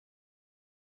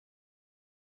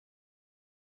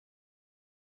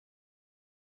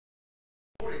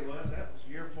40 was. That was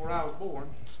the year before I was born.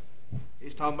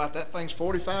 He's talking about that thing's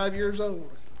 45 years old.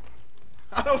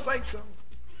 I don't think so.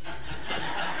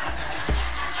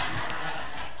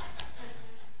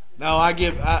 No, I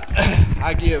give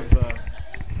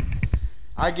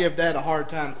Dad a hard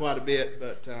time quite a bit,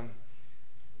 but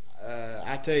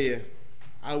I tell you,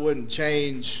 I wouldn't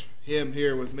change him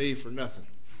here with me for nothing.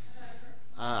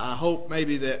 I hope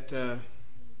maybe that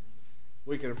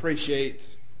we can appreciate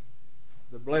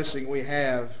the blessing we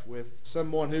have with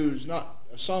someone who's not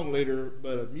a song leader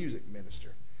but a music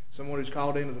minister, someone who's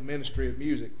called into the ministry of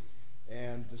music,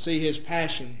 and to see his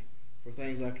passion for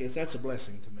things like this, that's a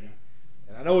blessing to me.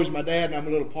 And I know he's my dad and I'm a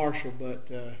little partial,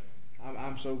 but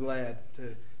I'm so glad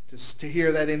to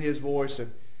hear that in his voice,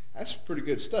 and that's pretty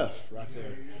good stuff right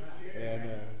there. And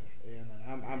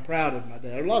I'm proud of my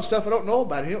dad. There's a lot of stuff I don't know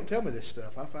about him. He don't tell me this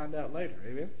stuff. I find out later.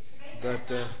 Amen. But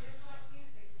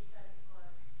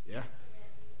yeah,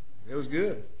 it was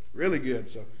good, really good.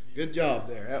 So good job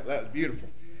there. That was beautiful.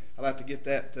 I'd like to get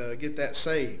that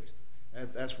saved.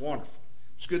 That's wonderful.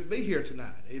 It's good to be here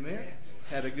tonight. Amen.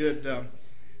 Had a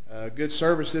good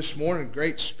service this morning.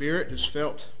 Great spirit. Just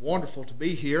felt wonderful to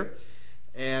be here.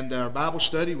 And our Bible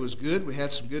study was good. We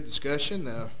had some good discussion.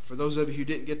 For those of you who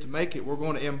didn't get to make it, we're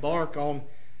going to embark on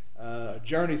a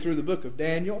journey through the book of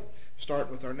Daniel. Start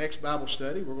with our next Bible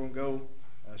study. We're going to go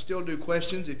still do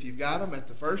questions if you've got them at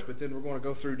the first, but then we're going to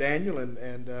go through Daniel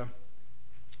and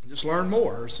just learn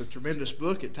more. It's a tremendous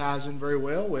book. It ties in very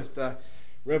well with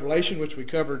Revelation, which we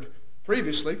covered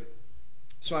previously.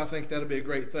 So I think that'll be a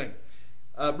great thing.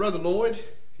 Brother Lloyd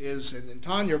and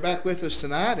Tanya are back with us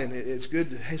tonight, and it's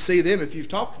good to see them. If you've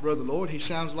talked to Brother Lloyd, he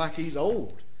sounds like he's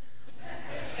old.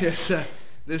 This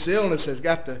illness has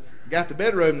got the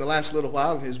bedroom the last little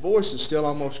while, and his voice is still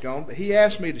almost gone. But he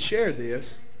asked me to share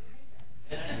this.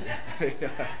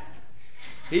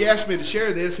 He asked me to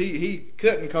share this. He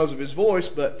couldn't because of his voice,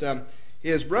 but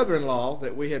his brother-in-law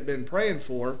that we had been praying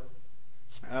for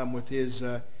with his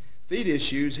feet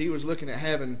issues, he was looking at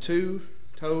having 2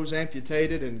 toes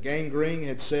amputated, and gangrene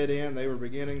had set in. They were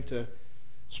beginning to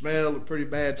smell a pretty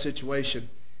bad situation.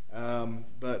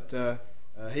 But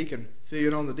he can fill you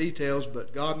in on the details,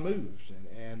 but God moves.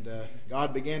 And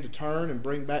God began to turn and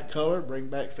bring back color, bring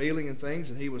back feeling and things,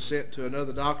 and he was sent to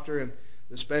another doctor, and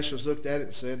the specialist looked at it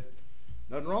and said,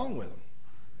 nothing wrong with him.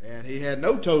 And he had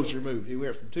no toes removed. He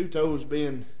went from 2 toes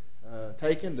being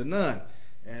taken to none.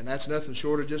 And that's nothing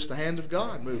short of just the hand of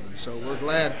God moving. So we're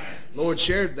glad Lord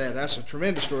shared that. That's a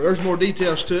tremendous story. There's more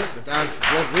details to it, but I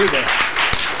won't read that.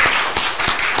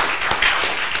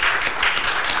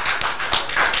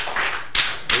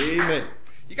 Amen.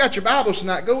 You got your Bibles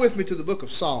tonight. Go with me to the book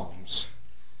of Psalms.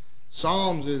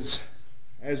 Psalms is,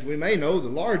 as we may know, the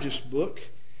largest book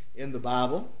in the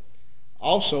Bible.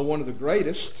 Also one of the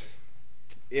greatest.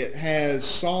 It has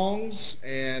songs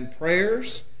and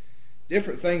prayers,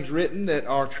 different things written that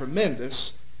are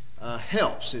tremendous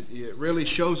helps. It really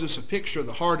shows us a picture of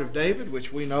the heart of David,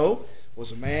 which we know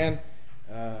was a man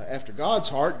after God's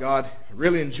heart. God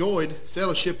really enjoyed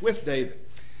fellowship with David.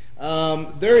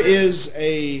 There is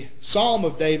a Psalm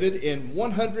of David in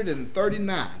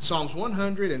 139, Psalms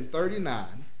 139.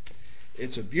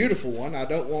 It's a beautiful one. I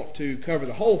don't want to cover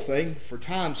the whole thing for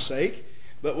time's sake,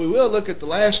 but we will look at the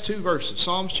last 2 verses.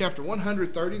 Psalms chapter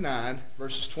 139,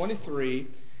 verses 23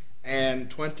 and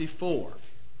 24.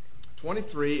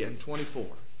 23 and 24. I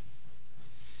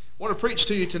want to preach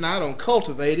to you tonight on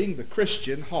cultivating the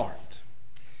Christian heart.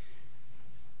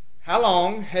 How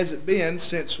long has it been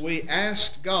since we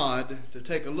asked God to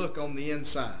take a look on the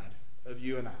inside of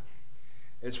you and I?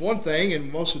 It's one thing,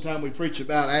 and most of the time we preach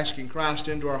about asking Christ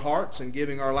into our hearts and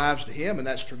giving our lives to him, and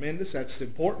that's tremendous. That's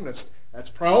important. That's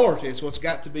priority. It's what's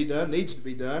got to be done, needs to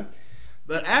be done.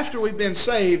 But after we've been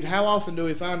saved, how often do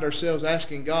we find ourselves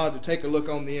asking God to take a look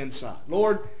on the inside?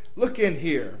 Lord, look in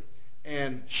here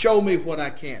and show me what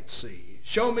I can't see.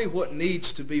 Show me what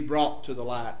needs to be brought to the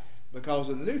light. Because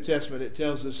in the New Testament it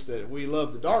tells us that we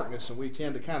love the darkness, and we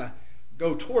tend to kind of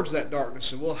go towards that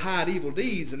darkness, and we'll hide evil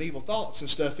deeds and evil thoughts and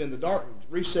stuff in the dark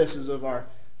recesses of our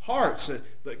hearts.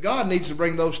 But God needs to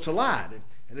bring those to light.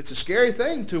 And it's a scary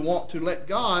thing to want to let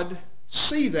God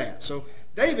see that. So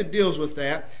David deals with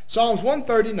that. Psalms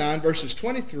 139, verses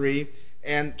 23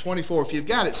 and 24. If you've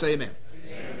got it, say amen.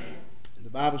 Amen. The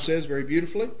Bible says very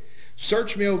beautifully,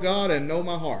 search me, O God, and know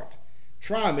my heart.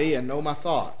 Try me and know my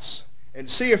thoughts, and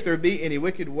see if there be any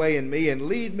wicked way in me, and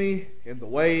lead me in the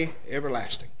way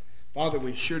everlasting. Father,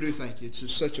 we sure do thank you. It's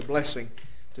just such a blessing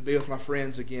to be with my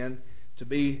friends again, to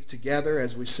be together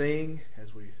as we sing,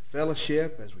 as we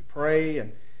fellowship, as we pray,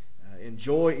 and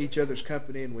enjoy each other's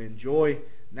company, and we enjoy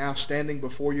now standing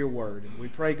before your word. And we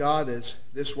pray, God, as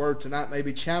this word tonight may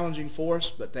be challenging for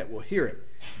us, but that we'll hear it,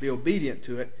 be obedient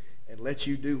to it, and let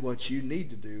you do what you need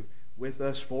to do with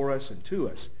us, for us, and to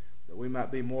us, that we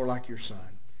might be more like your Son.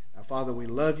 Now, Father, we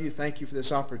love you. Thank you for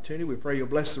this opportunity. We pray you'll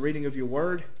bless the reading of your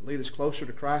word. Lead us closer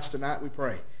to Christ tonight, we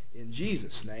pray. In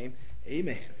Jesus' name,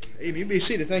 amen. Amen. You be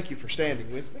seated. Thank you for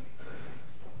standing with me.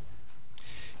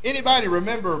 Anybody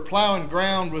remember plowing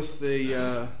ground with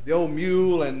the old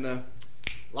mule and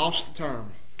lost the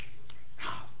term?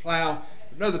 Plow,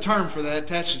 another term for that,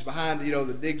 attaches behind,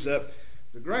 that digs up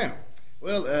the ground.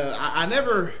 Well, I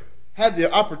never had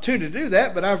the opportunity to do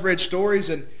that, but I've read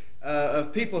stories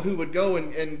of people who would go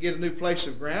and get a new place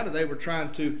of ground, and they were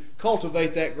trying to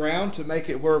cultivate that ground to make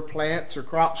it where plants or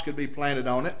crops could be planted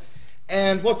on it.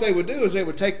 And what they would do is they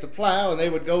would take the plow and they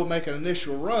would go make an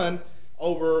initial run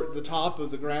over the top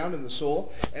of the ground and the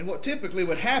soil. And what typically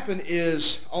would happen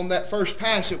is on that first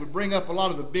pass, it would bring up a lot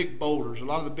of the big boulders, a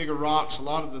lot of the bigger rocks, a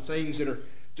lot of the things that are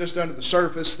just under the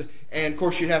surface. And of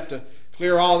course, you'd have to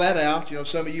clear all that out.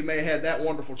 Some of you may have had that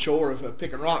wonderful chore of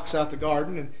picking rocks out the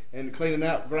garden and cleaning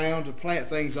out ground to plant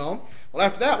things on. Well,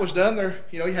 after that was done,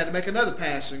 you had to make another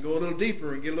pass and go a little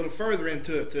deeper and get a little further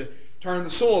into it to turn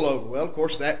the soil over. Well, of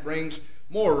course, that brings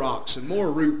more rocks and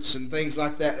more roots and things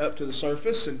like that up to the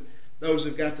surface, and those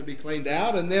have got to be cleaned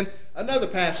out, and then another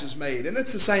pass is made. And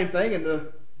it's the same thing, and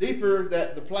the deeper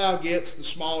that the plow gets, the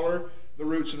smaller the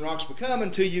roots and rocks become,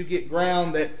 until you get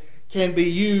ground that can be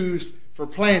used for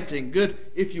planting, good,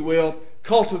 if you will,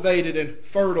 cultivated and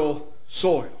fertile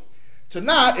soil.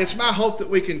 Tonight, it's my hope that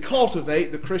we can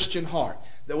cultivate the Christian heart,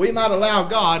 that we might allow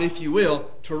God, if you will,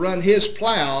 to run his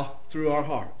plow through our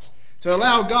hearts, to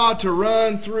allow God to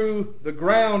run through the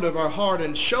ground of our heart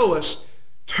and show us,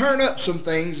 turn up some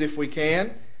things, if we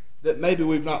can, that maybe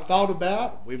we've not thought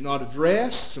about, we've not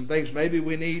addressed, some things maybe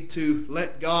we need to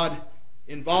let God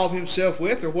involve himself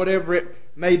with, or whatever it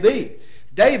may be.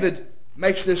 David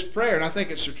makes this prayer, and I think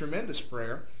it's a tremendous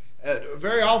prayer.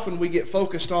 Very often we get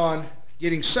focused on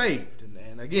getting saved,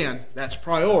 and again, that's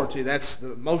priority. That's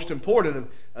the most important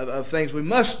of things. We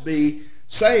must be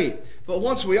saved. But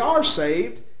once we are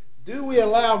saved, do we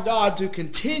allow God to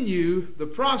continue the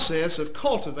process of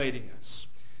cultivating us?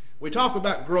 We talk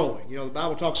about growing. The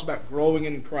Bible talks about growing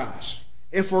in Christ.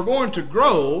 If we're going to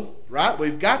grow, right,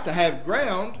 we've got to have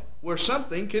ground where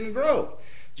something can grow.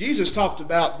 Jesus talked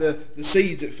about the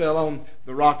seeds that fell on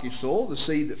the rocky soil, the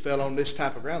seed that fell on this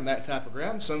type of ground, that type of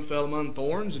ground. Some fell among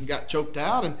thorns and got choked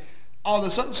out and all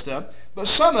this other stuff. But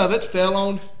some of it fell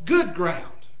on good ground.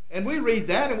 And we read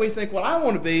that and we think, well, I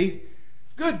want to be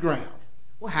good ground.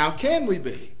 Well, how can we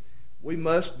be? We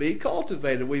must be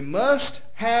cultivated. We must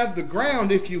have the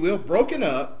ground, if you will, broken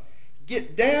up,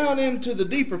 get down into the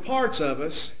deeper parts of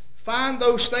us, find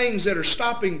those things that are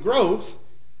stopping growth,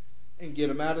 and get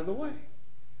them out of the way.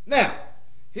 Now,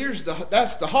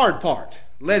 that's the hard part,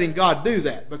 letting God do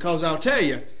that, because I'll tell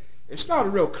you, it's not a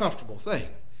real comfortable thing.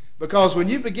 Because when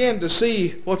you begin to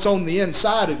see what's on the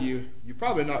inside of you, you're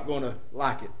probably not going to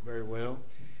like it very well.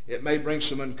 It may bring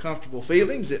some uncomfortable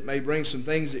feelings. It may bring some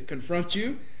things that confront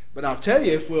you. But I'll tell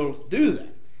you, if we'll do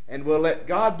that, and we'll let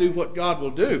God do what God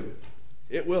will do,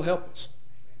 it will help us.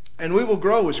 And we will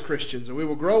grow as Christians, and we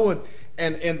will grow in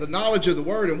the knowledge of the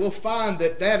Word, and we'll find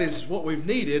that is what we've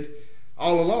needed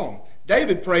all along.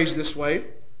 David prays this way.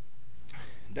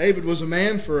 David was a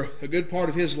man for a good part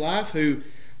of his life who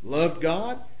loved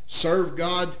God, served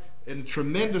God in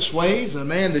tremendous ways, a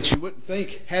man that you wouldn't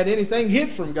think had anything hid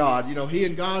from God. He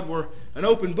and God were an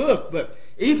open book, but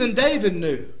even David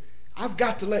knew, I've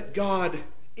got to let God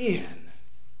in.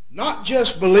 Not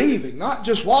just believing, not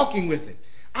just walking with him.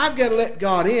 I've got to let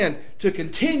God in to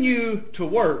continue to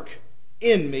work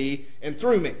in me and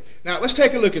through me. Now, let's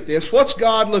take a look at this. What's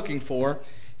God looking for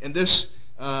in this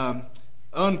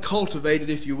uncultivated,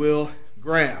 if you will,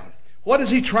 ground? What is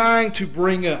he trying to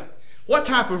bring up? What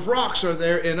type of rocks are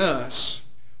there in us?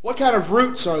 What kind of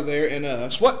roots are there in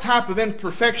us? What type of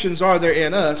imperfections are there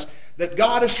in us that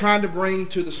God is trying to bring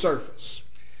to the surface?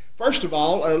 First of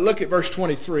all, look at verse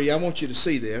 23. I want you to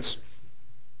see this.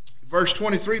 Verse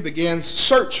 23 begins,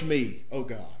 "Search me, O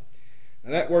God."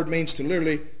 Now that word means to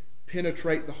literally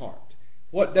penetrate the heart.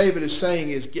 What David is saying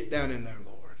is, get down in there,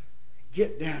 Lord.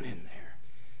 Get down in there.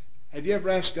 Have you ever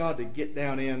asked God to get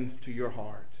down into your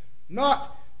heart?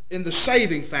 Not in the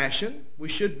saving fashion. We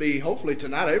should be, hopefully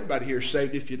tonight, everybody here is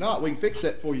saved. If you're not, we can fix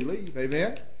that before you leave.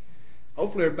 Amen?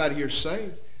 Hopefully everybody here is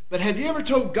saved. But have you ever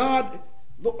told God,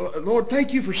 Lord,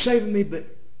 thank you for saving me, but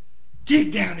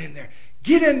dig down in there.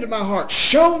 Get into my heart.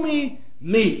 Show me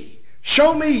me.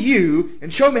 Show me you,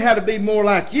 and show me how to be more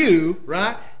like you,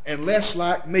 right? and less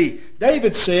like me.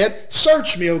 David said,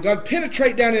 search me, O God,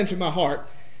 penetrate down into my heart.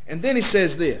 And then he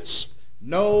says this,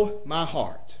 know my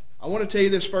heart. I want to tell you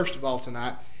this first of all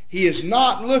tonight. He is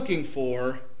not looking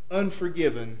for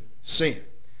unforgiven sin.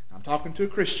 I'm talking to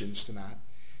Christians tonight.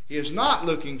 He is not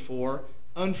looking for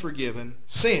unforgiven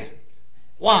sin.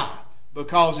 Why?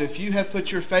 Because if you have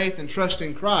put your faith and trust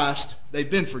in Christ,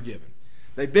 they've been forgiven.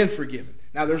 They've been forgiven.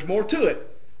 Now there's more to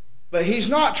it, but he's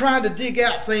not trying to dig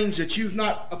out things that you've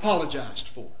not apologized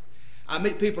for. I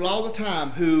meet people all the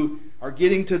time who are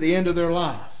getting to the end of their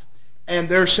life, and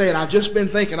they're saying, I've just been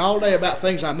thinking all day about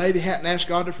things I maybe hadn't asked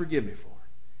God to forgive me for.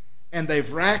 And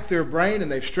they've racked their brain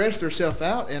and they've stressed themselves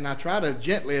out, and I try to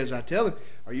gently, as I tell them,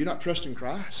 are you not trusting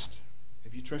Christ?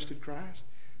 Have you trusted Christ?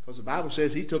 Because the Bible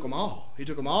says he took them all. He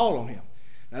took them all on him.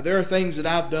 Now there are things that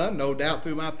I've done, no doubt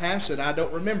through my past, that I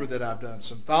don't remember that I've done.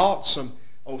 Some thoughts, some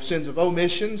sins of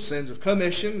omission, sins of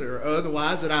commission, or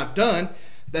otherwise that I've done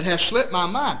that have slipped my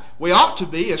mind. We ought to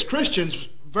be, as Christians,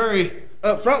 very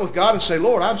upfront with God and say,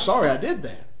 Lord, I'm sorry I did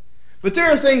that. But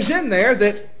there are things in there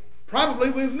that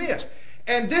probably we've missed.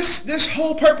 And this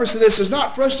whole purpose of this is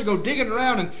not for us to go digging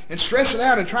around and stressing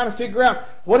out and trying to figure out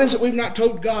what is it we've not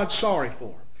told God sorry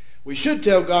for. We should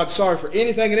tell God sorry for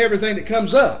anything and everything that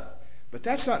comes up. But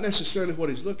that's not necessarily what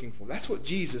he's looking for. That's what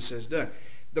Jesus has done.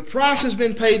 The price has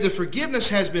been paid. The forgiveness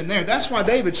has been there. That's why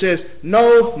David says,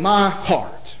 know my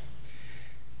heart.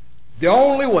 The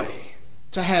only way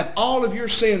to have all of your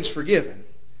sins forgiven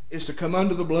is to come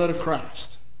under the blood of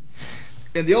Christ.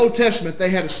 In the Old Testament, they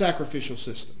had a sacrificial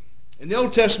system. In the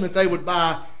Old Testament, they would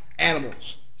buy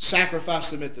animals,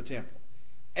 sacrifice them at the temple.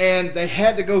 And they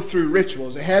had to go through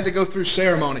rituals. They had to go through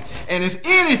ceremony. And if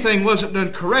anything wasn't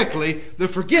done correctly, the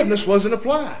forgiveness wasn't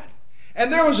applied.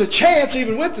 And there was a chance,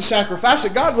 even with the sacrifice,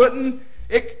 that God wouldn't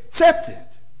accept it.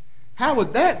 How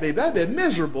would that be? That would be a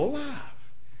miserable life.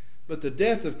 But the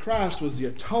death of Christ was the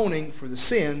atoning for the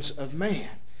sins of man.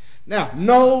 Now,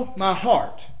 know my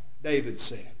heart, David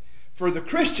said. For the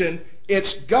Christian,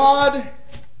 it's God,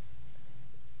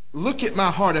 look at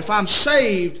my heart. If I'm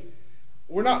saved,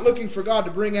 we're not looking for God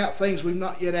to bring out things we've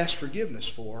not yet asked forgiveness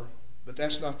for, but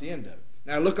that's not the end of it.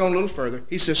 Now look on a little further.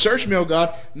 He says, search me, O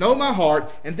God, know my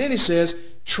heart. And then he says,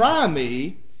 try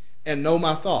me and know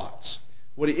my thoughts.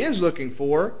 What he is looking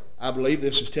for, I believe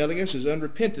this is telling us, is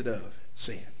unrepented of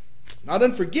sin. Not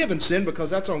unforgiven sin, because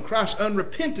that's on Christ.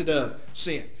 Unrepented of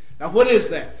sin. Now what is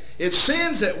that? It's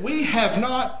sins that we have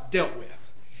not dealt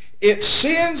with. It's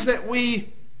sins that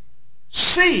we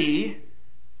see,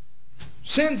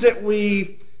 sins that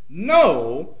we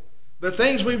know, but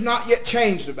things we've not yet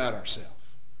changed about ourselves.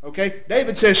 Okay?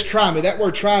 David says, try me. That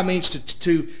word try means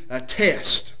to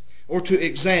test or to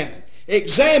examine.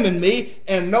 Examine me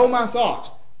and know my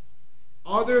thoughts.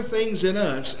 Are there things in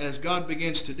us, as God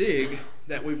begins to dig,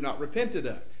 that we've not repented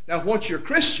of? Now, once you're a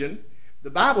Christian, the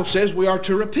Bible says we are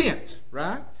to repent,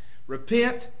 right?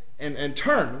 Repent and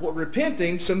turn. What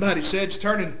repenting, somebody said, is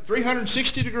turning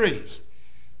 360 degrees.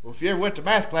 Well, if you ever went to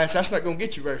math class, that's not going to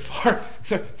get you very far.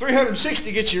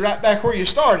 360 gets you right back where you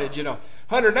started, you know.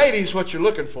 180 is what you're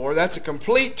looking for. That's a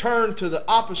complete turn to the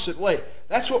opposite way.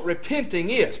 That's what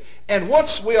repenting is. And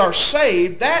once we are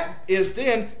saved, that is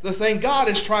then the thing God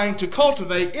is trying to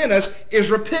cultivate in us,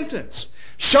 is repentance.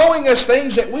 Showing us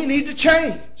things that we need to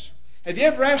change. Have you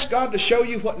ever asked God to show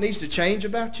you what needs to change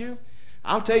about you?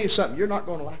 I'll tell you something, you're not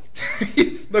going to like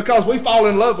it. Because we fall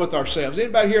in love with ourselves.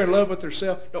 Anybody here in love with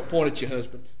themselves? Don't point at your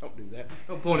husband. Don't do that.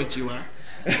 Don't point at your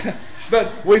wife.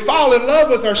 But we fall in love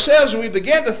with ourselves and we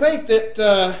begin to think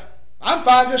that I'm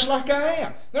fine just like I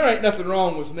am. There ain't nothing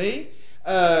wrong with me.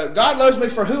 God loves me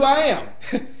for who I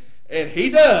am. And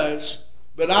he does.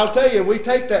 But I'll tell you, we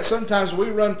take that sometimes, we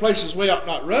run places we ought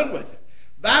not run with it.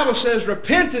 The Bible says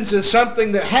repentance is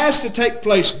something that has to take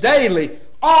place daily,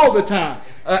 all the time.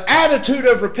 An attitude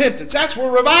of repentance. That's where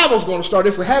revival's going to start,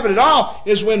 if we have it at all,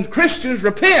 is when Christians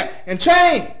repent and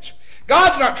change.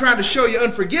 God's not trying to show you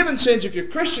unforgiven sins if you're a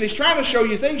Christian. He's trying to show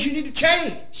you things you need to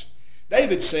change.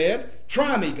 David said,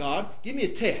 try me, God. Give me a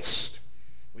test.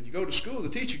 When you go to school, the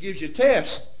teacher gives you a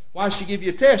test. Why does she give you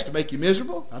a test? To make you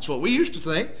miserable? That's what we used to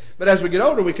think. But as we get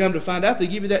older, we come to find out they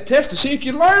give you that test to see if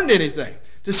you learned anything.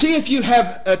 To see if you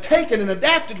have taken and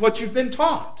adapted what you've been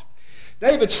taught.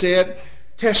 David said,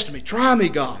 test me, try me,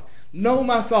 God. Know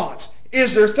my thoughts.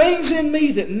 Is there things in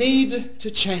me that need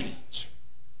to change?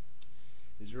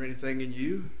 Is there anything in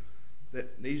you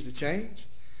that needs to change?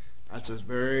 That's a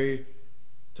very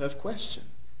tough question.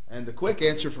 And the quick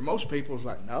answer for most people is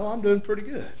like, no, I'm doing pretty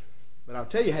good. But I'll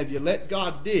tell you, have you let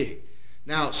God dig?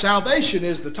 Now, salvation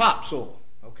is the topsoil,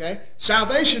 okay?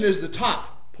 Salvation is the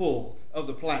top pull of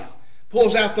the plow.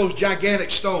 pulls out those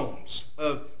gigantic stones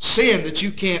of sin that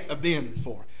you can't amend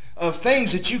for, of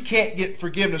things that you can't get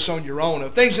forgiveness on your own,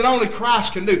 of things that only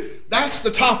Christ can do. That's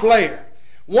the top layer.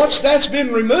 Once that's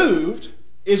been removed,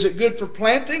 is it good for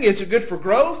planting? Is it good for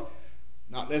growth?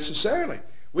 Not necessarily.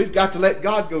 We've got to let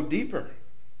God go deeper.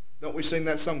 Don't we sing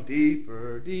that song,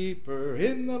 deeper, deeper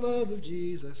in the love of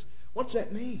Jesus? What's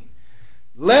that mean?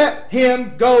 Let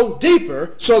him go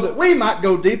deeper so that we might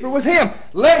go deeper with him.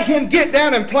 Let him get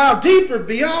down and plow deeper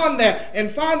beyond that and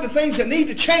find the things that need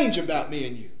to change about me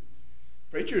and you.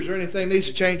 Preacher, is there anything that needs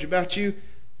to change about you?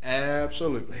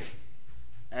 Absolutely.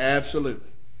 Absolutely.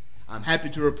 I'm happy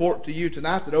to report to you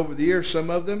tonight that over the years, some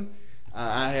of them,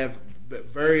 I have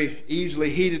very easily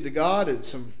heeded to God, and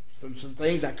some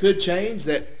things I could change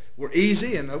that were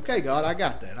easy, and okay, God, I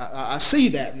got that. I see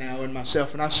that now in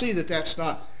myself, and I see that that's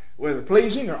not whether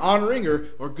pleasing or honoring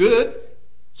or good,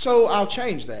 so I'll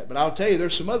change that. But I'll tell you,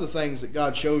 there's some other things that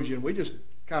God shows you, and we just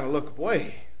kind of look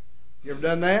away. You ever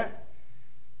done that?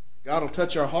 God will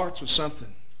touch our hearts with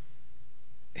something,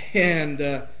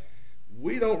 and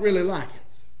we don't really like it.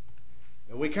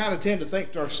 And we kind of tend to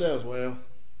think to ourselves, well,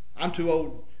 I'm too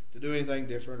old to do anything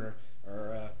different,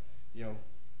 or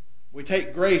we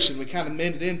take grace and we kind of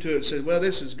mend it into it and say, well,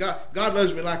 this is God. God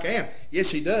loves me like I am.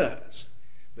 Yes, he does.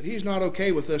 But he's not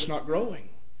okay with us not growing.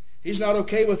 He's not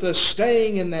okay with us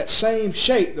staying in that same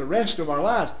shape the rest of our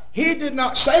lives. He did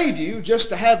not save you just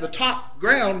to have the top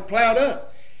ground plowed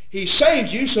up. He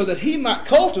saved you so that he might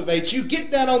cultivate you,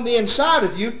 get down on the inside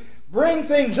of you, bring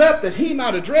things up that he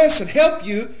might address and help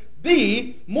you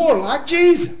be more like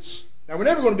Jesus. Now, we're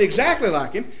never going to be exactly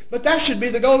like him, but that should be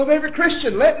the goal of every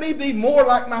Christian. Let me be more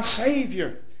like my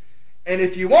Savior. And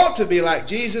if you want to be like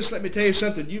Jesus, let me tell you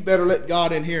something. You better let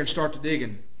God in here and start to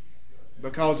digging.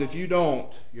 Because if you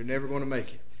don't, you're never going to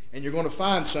make it. And you're going to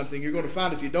find something. You're going to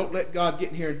find if you don't let God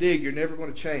get in here and dig, you're never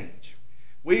going to change.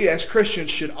 We as Christians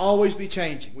should always be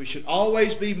changing. We should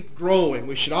always be growing.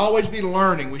 We should always be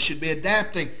learning. We should be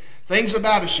adapting. Things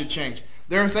about us should change.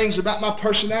 There are things about my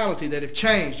personality that have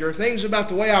changed. There are things about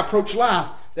the way I approach life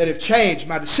that have changed.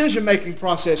 My decision-making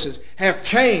processes have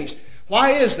changed.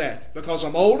 Why is that? Because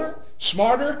I'm older?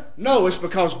 Smarter? No, it's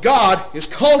because God is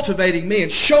cultivating me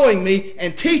and showing me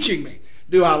and teaching me.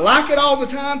 Do I like it all the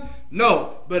time?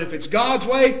 No. But if it's God's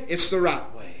way, it's the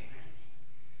right way.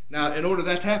 Now, in order for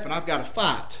that to happen, I've got to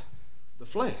fight the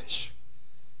flesh.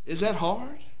 Is that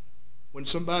hard? When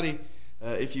somebody,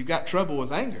 if you've got trouble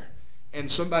with anger, and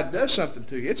somebody does something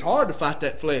to you, it's hard to fight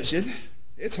that flesh, isn't it?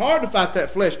 It's hard to fight that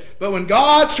flesh. But when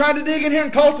God's trying to dig in here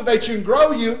and cultivate you and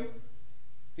grow you,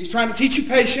 he's trying to teach you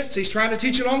patience. He's trying to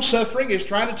teach you long-suffering. He's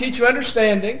trying to teach you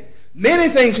understanding. Many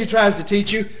things he tries to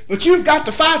teach you, but you've got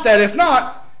to fight that. If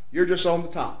not, you're just on the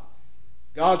top.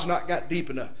 God's not got deep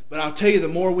enough. But I'll tell you, the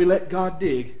more we let God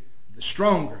dig, the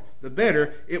stronger, the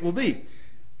better it will be.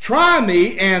 Try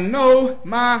me and know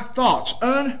my thoughts,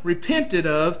 unrepented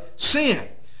of sin.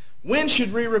 When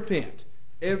should we repent?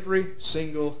 Every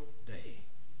single day.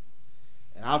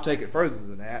 And I'll take it further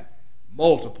than that,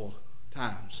 multiple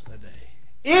times a day.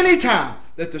 Any time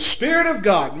that the Spirit of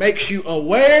God makes you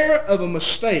aware of a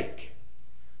mistake,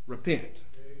 repent.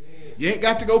 Amen. You ain't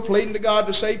got to go pleading to God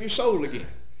to save your soul again.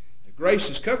 The grace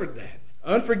has covered that.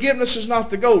 Unforgiveness is not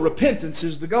the goal. Repentance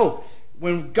is the goal.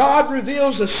 When God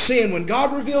reveals a sin, when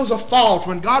God reveals a fault,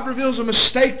 when God reveals a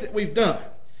mistake that we've done,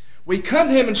 we come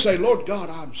to him and say, Lord God,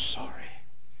 I'm sorry.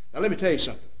 Now let me tell you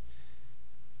something.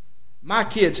 My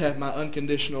kids have my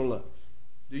unconditional love.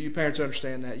 Do you parents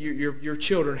understand that? Your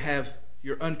children have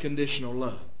your unconditional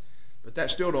love. But that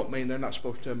still don't mean they're not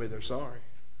supposed to tell me they're sorry.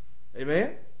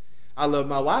 Amen? I love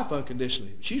my wife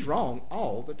unconditionally. She's wrong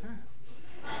all the time.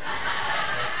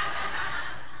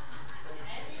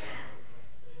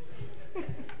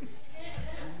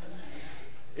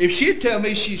 If she'd tell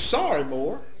me she's sorry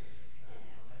more,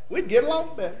 we'd get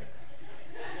along better.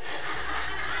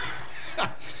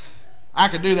 I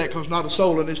can do that because not a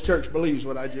soul in this church believes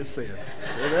what I just said.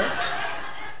 Amen?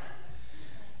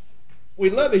 We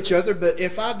love each other, but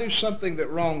if I do something that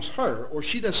wrongs her or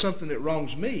she does something that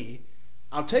wrongs me,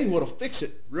 I'll tell you what'll fix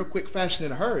it real quick, fast, and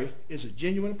in a hurry is a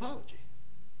genuine apology.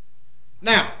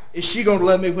 Now, is she going to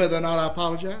love me whether or not I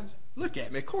apologize? Look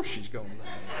at me. Of course she's going to love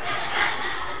me.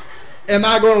 Am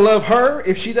I going to love her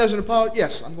if she doesn't apologize?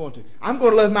 Yes, I'm going to. I'm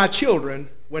going to love my children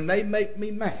when they make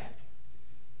me mad.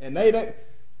 And they don't.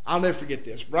 I'll never forget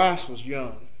this. Bryce was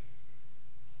young.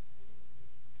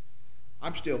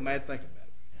 I'm still mad thinking about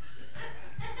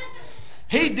it.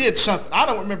 He did something. I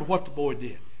don't remember what the boy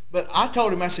did. But I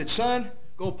told him, I said, son,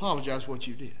 go apologize for what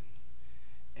you did.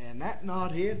 And that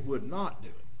knothead would not do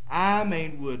it. I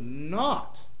mean, would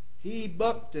not. He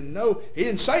bucked and no. He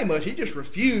didn't say much. He just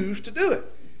refused to do it.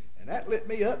 And that lit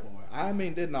me up, boy. I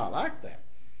mean, did not like that.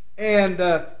 And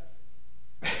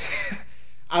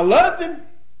I loved him,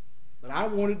 but I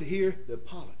wanted to hear the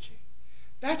apology.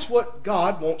 That's what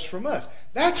God wants from us.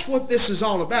 That's what this is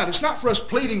all about. It's not for us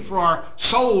pleading for our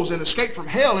souls and escape from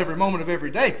hell every moment of every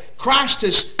day. Christ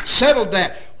has settled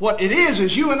that. What it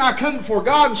is you and I come before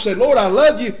God and say, Lord, I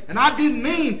love you, and I didn't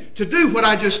mean to do what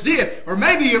I just did. Or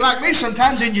maybe you're like me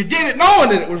sometimes and you did it knowing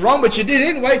that it was wrong, but you did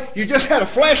it anyway. You just had a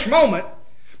flesh moment.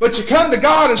 But you come to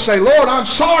God and say, Lord, I'm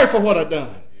sorry for what I've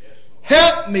done.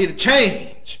 Help me to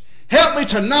change. Help me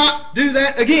to not do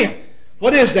that again.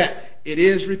 What is that? It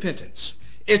is repentance.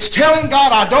 It's telling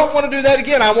God, I don't want to do that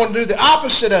again. I want to do the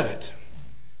opposite of it.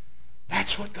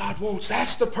 That's what God wants.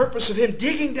 That's the purpose of him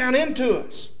digging down into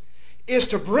us, is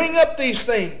to bring up these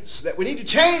things that we need to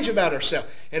change about ourselves.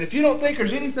 And if you don't think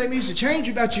there's anything needs to change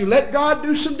about you, let God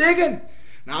do some digging.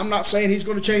 Now, I'm not saying he's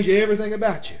going to change everything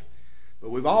about you, but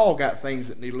we've all got things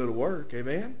that need a little work,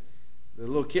 amen? The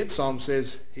little kid song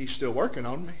says, he's still working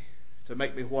on me to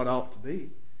make me what I ought to be.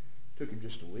 It took him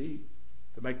just a week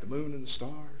to make the moon and the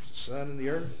stars, the sun and the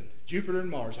earth, and Jupiter and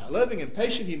Mars. How loving and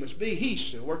patient he must be. He's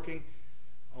still working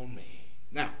on me.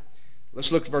 Now,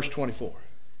 let's look at verse 24.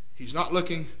 He's not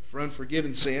looking for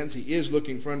unforgiven sins. He is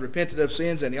looking for unrepented of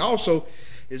sins, and he also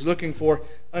is looking for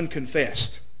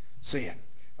unconfessed sin.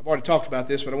 I've already talked about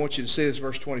this, but I want you to see this,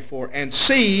 verse 24. And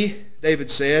see, David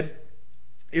said,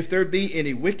 if there be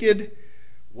any wicked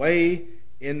way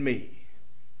in me,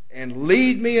 and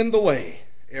lead me in the way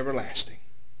everlasting.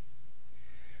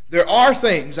 There are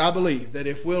things, I believe, that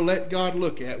if we'll let God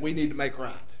look at, we need to make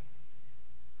right.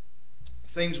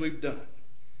 Things we've done.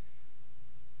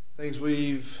 Things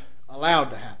we've allowed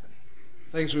to happen.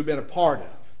 Things we've been a part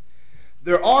of.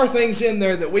 There are things in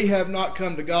there that we have not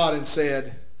come to God and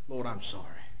said, Lord, I'm sorry.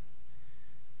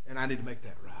 And I need to make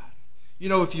that right. You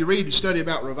know, if you read and study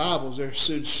about revivals,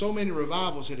 there's so many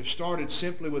revivals that have started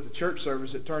simply with a church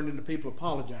service that turned into people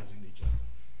apologizing to each other.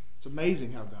 It's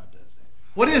amazing how God does that.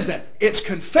 What is that? It's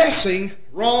confessing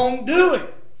wrongdoing.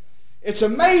 It's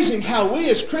amazing how we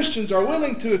as Christians are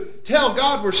willing to tell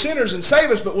God we're sinners and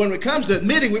save us, but when it comes to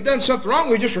admitting we've done something wrong,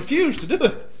 we just refuse to do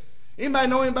it. Anybody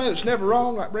know anybody that's never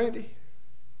wrong like Brandy?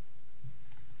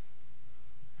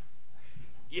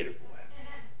 Get it, boy.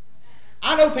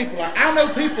 I know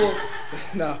people,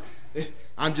 no,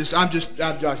 I'm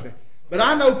joshing. But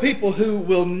I know people who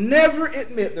will never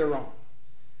admit they're wrong.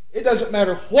 It doesn't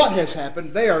matter what has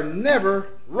happened, they are never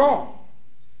wrong.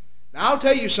 Now, I'll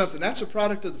tell you something. That's a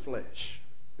product of the flesh.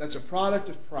 That's a product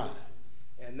of pride.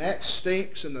 And that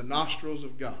stinks in the nostrils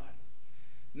of God.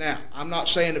 Now, I'm not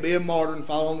saying to be a martyr and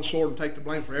fall on the sword and take the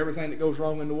blame for everything that goes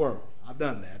wrong in the world. I've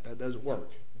done that. That doesn't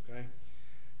work. Okay?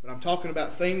 But I'm talking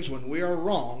about things when we are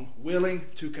wrong, willing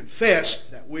to confess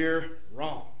that we're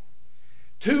wrong.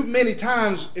 Too many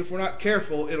times, if we're not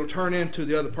careful, it'll turn into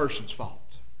the other person's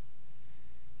fault.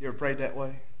 You ever prayed that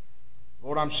way?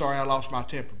 Lord, I'm sorry I lost my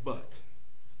temper, but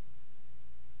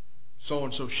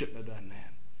so-and-so shouldn't have done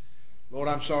that. Lord,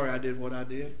 I'm sorry I did what I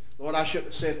did. Lord, I shouldn't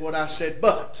have said what I said,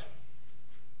 but,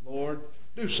 Lord,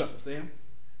 do something with them.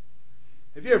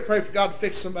 Have you ever prayed for God to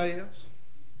fix somebody else?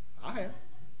 I have.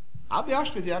 I'll be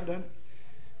honest with you, I've done it.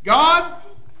 God,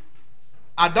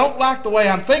 I don't like the way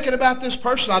I'm thinking about this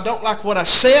person. I don't like what I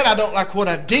said. I don't like what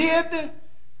I did.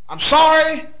 I'm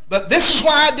sorry, but this is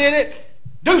why I did it.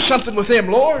 Do something with them,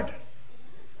 Lord.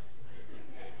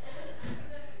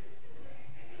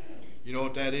 You know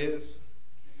what that is?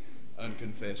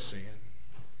 Unconfessed sin.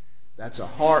 That's a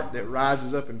heart that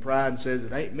rises up in pride and says,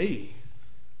 it ain't me,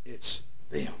 it's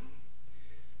them.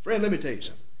 Friend, let me tell you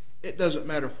something. It doesn't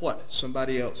matter what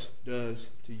somebody else does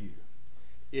to you.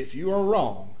 If you are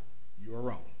wrong, you are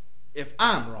wrong. If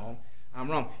I'm wrong,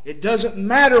 I'm wrong. It doesn't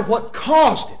matter what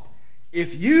caused it.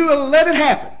 If you let it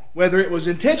happen, whether it was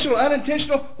intentional,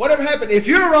 unintentional, whatever happened, if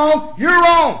you're wrong, you're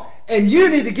wrong. And you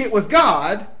need to get with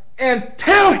God and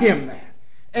tell him that.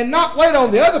 And not wait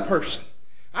on the other person.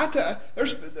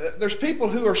 There's people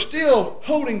who are still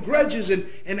holding grudges and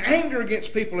anger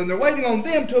against people, and they're waiting on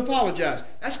them to apologize.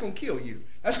 That's going to kill you.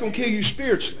 That's going to kill you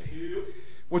spiritually.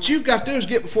 What you've got to do is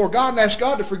get before God and ask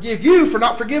God to forgive you for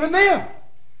not forgiving them.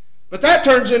 But that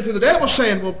turns into the devil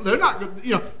saying, well,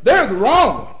 they're the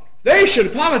wrong one. They should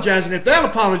apologize, and if they'll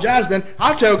apologize, then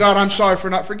I'll tell God I'm sorry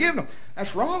for not forgiving them.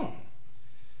 That's wrong.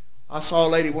 I saw a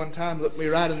lady one time look me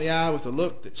right in the eye with a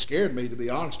look that scared me, to be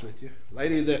honest with you. A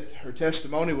lady that her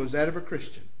testimony was that of a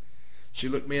Christian. She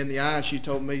looked me in the eye and she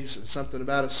told me something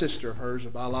about a sister of hers, a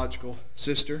biological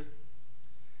sister.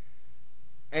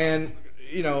 And,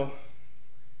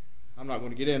 I'm not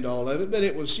going to get into all of it, but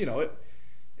it was, it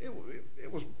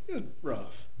It was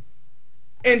rough.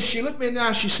 And she looked me in the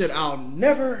eye. She said, I'll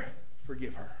never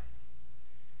forgive her.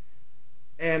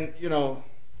 And,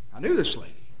 I knew this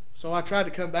lady. So I tried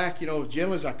to come back, as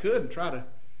gentle as I could and try to,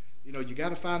 you got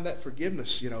to find that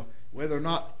forgiveness, whether or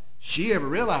not she ever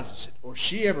realizes it or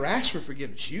she ever asks for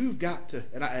forgiveness. You've got to,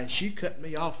 and she cut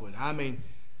me off with it.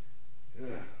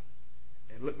 And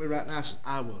looked me right now and said,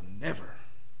 I will never,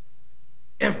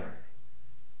 ever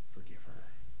forgive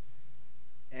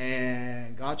her.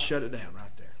 And God shut it down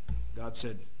right there. God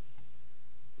said,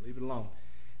 leave it alone.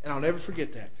 And I'll never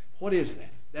forget that. What is that?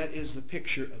 That is the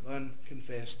picture of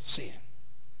unconfessed sin.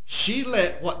 She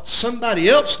let what somebody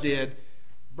else did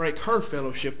break her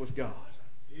fellowship with God.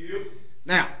 Yep.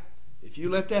 Now, if you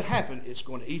let that happen, it's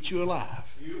going to eat you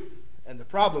alive. Yep. And the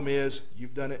problem is,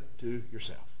 you've done it to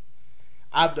yourself.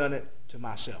 I've done it to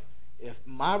myself. If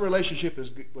my relationship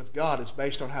with God is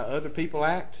based on how other people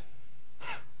act,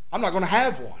 I'm not going to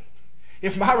have one.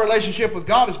 If my relationship with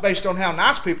God is based on how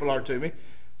nice people are to me,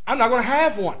 I'm not going to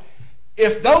have one.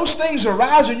 If those things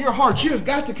arise in your heart, you have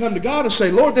got to come to God and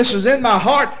say, Lord, this is in my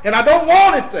heart, and I don't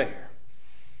want it there.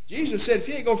 Jesus said, if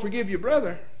you ain't going to forgive your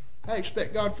brother, I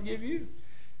expect God to forgive you.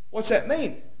 What's that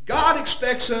mean? God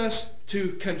expects us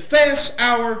to confess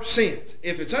our sins.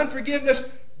 If it's unforgiveness,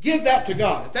 give that to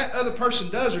God. If that other person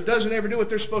does or doesn't ever do what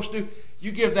they're supposed to do,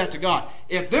 you give that to God.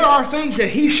 If there are things that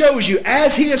He shows you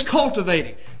as He is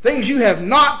cultivating, things you have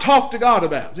not talked to God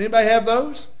about. Does anybody have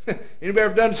those? Anybody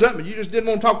ever done something and you just didn't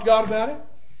want to talk to God about it?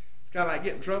 It's kind of like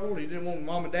getting in trouble and you didn't want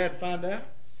mom and dad to find out.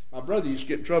 My brother used to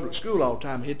get in trouble at school all the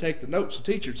time. He'd take the notes the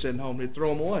teacher had sent home and he'd throw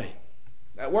them away.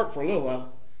 That worked for a little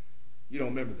while. You don't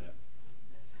remember that.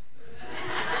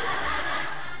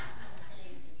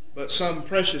 But some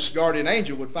precious guardian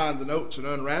angel would find the notes and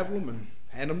unravel them and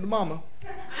hand them to mama.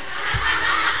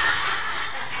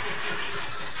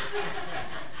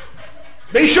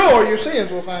 Be sure your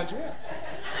sins will find you out.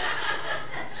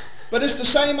 But it's the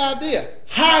same idea.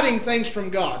 Hiding things from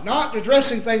God, not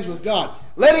addressing things with God,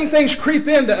 letting things creep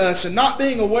into us and not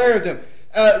being aware of them.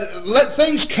 Let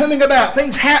things coming about,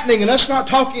 things happening, and us not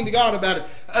talking to God about it.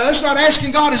 Us not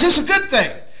asking God, is this a good thing?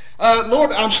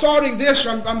 Lord, I'm starting this,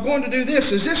 or I'm going to do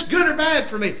this. Is this good or bad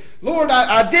for me? Lord,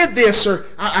 I did this, or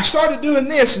I started doing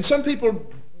this. And some people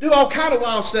do all kind of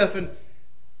wild stuff, and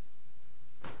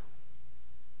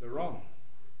they're wrong.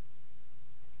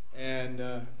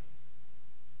 And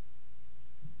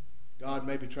God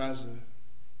maybe tries to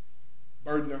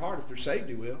burden their heart. If they're saved,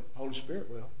 He will. Holy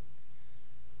Spirit will.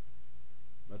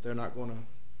 But they're not going to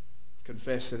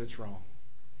confess that it's wrong.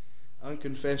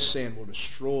 Unconfessed sin will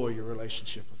destroy your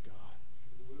relationship with God.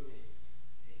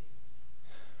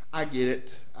 I get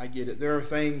it. I get it. There are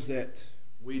things that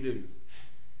we do.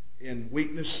 In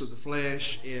weakness of the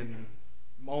flesh, in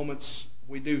moments,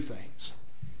 we do things.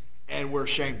 And we're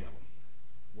ashamed of them.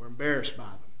 We're embarrassed by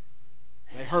them.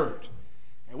 They hurt.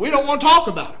 And we don't want to talk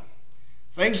about them.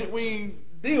 Things that we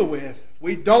deal with,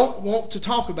 we don't want to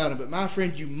talk about them. But my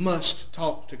friend, you must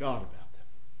talk to God about them.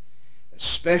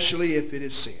 Especially if it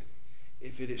is sin.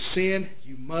 If it is sin,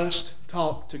 you must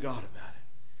talk to God about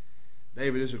it.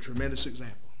 David is a tremendous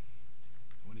example.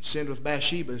 When he sinned with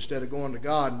Bathsheba, instead of going to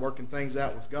God and working things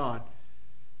out with God,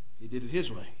 he did it his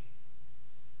way.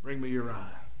 Bring me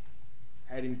Uriah.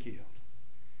 Had him killed.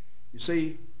 You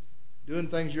see, doing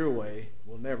things your way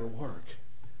will never work.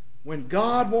 When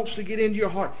God wants to get into your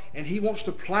heart and He wants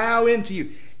to plow into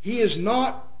you, He is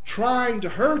not trying to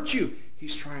hurt you.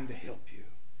 He's trying to help you.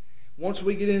 Once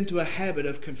we get into a habit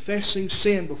of confessing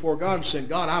sin before God and saying,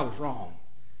 God, I was wrong.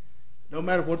 No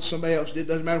matter what somebody else did,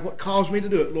 doesn't matter what caused me to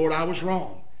do it. Lord, I was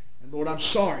wrong. And Lord, I'm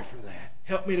sorry for that.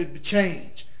 Help me to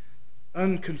change.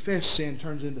 Unconfessed sin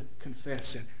turns into confessed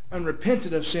sin.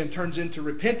 Unrepented of sin turns into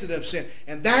repented of sin.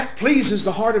 And that pleases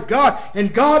the heart of God.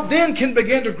 And God then can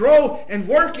begin to grow and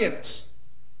work in us.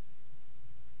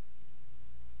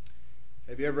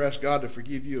 Have you ever asked God to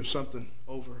forgive you of something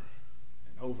over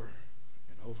and over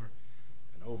and over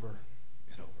and over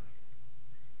and over?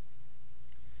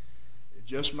 It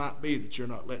just might be that you're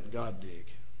not letting God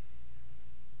dig.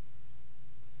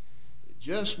 It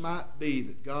just might be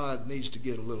that God needs to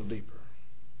get a little deeper.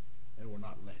 And we're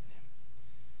not letting Him.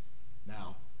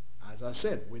 Now, as I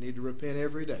said, we need to repent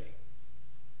every day.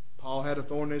 Paul had a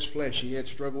thorn in his flesh. He had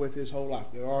struggled with his whole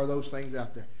life. There are those things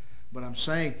out there. But I'm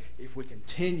saying if we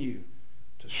continue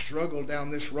to struggle down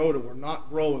this road and we're not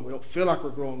growing, we don't feel like we're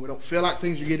growing, we don't feel like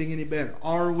things are getting any better,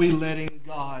 are we letting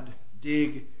God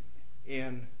dig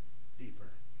in deeper?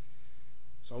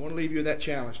 So I want to leave you with that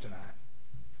challenge tonight.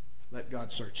 Let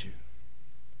God search you.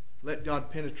 Let God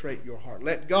penetrate your heart.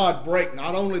 Let God break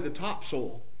not only the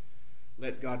topsoil,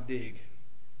 let God dig.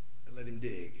 And let Him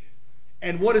dig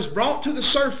And what is brought to the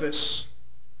surface,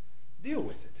 deal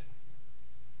with it.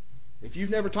 If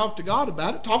you've never talked to God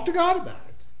about it, talk to God about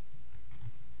it.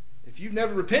 If you've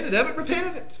never repented of it, repent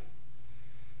of it.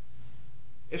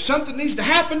 If something needs to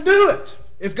happen, do it.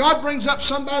 If God brings up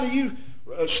somebody you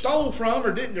stole from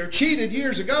or didn't or cheated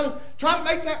years ago, try to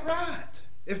make that right.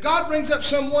 If God brings up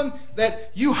someone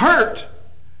that you hurt,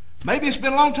 maybe it's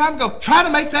been a long time ago, try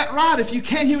to make that right if you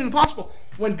can, humanly possible.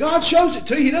 When God shows it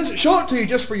to you, He doesn't show it to you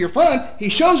just for your fun. He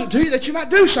shows it to you that you might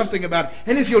do something about it.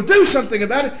 And if you'll do something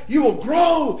about it, you will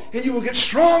grow and you will get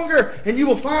stronger and you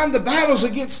will find the battles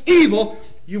against evil.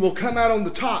 You will come out on the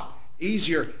top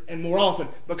easier and more often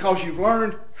because you've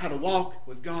learned how to walk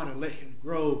with God and let Him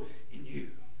grow in you.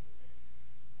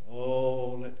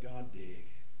 Oh, let God dig.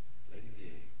 Let Him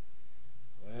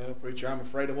dig. Well, preacher, I'm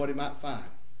afraid of what He might find.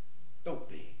 Don't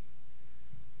be.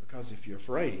 Because if you're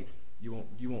afraid, you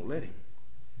won't let Him.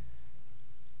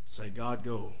 Say, God,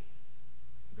 go.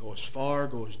 Go as far,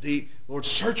 go as deep. Lord,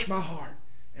 search my heart.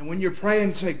 And when you're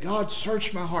praying, say, God,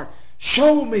 search my heart.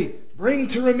 Show me. Bring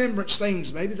to remembrance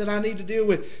things maybe that I need to deal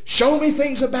with. Show me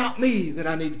things about me that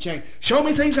I need to change. Show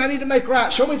me things I need to make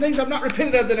right. Show me things I've not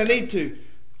repented of that I need to.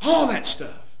 All that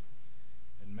stuff.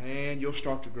 And man, you'll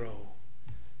start to grow.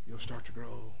 You'll start to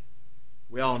grow.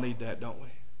 We all need that, don't we?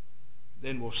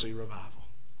 Then we'll see revival.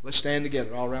 Let's stand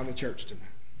together all around the church tonight.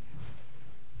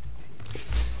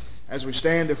 As we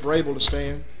stand, if we're able to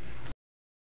stand.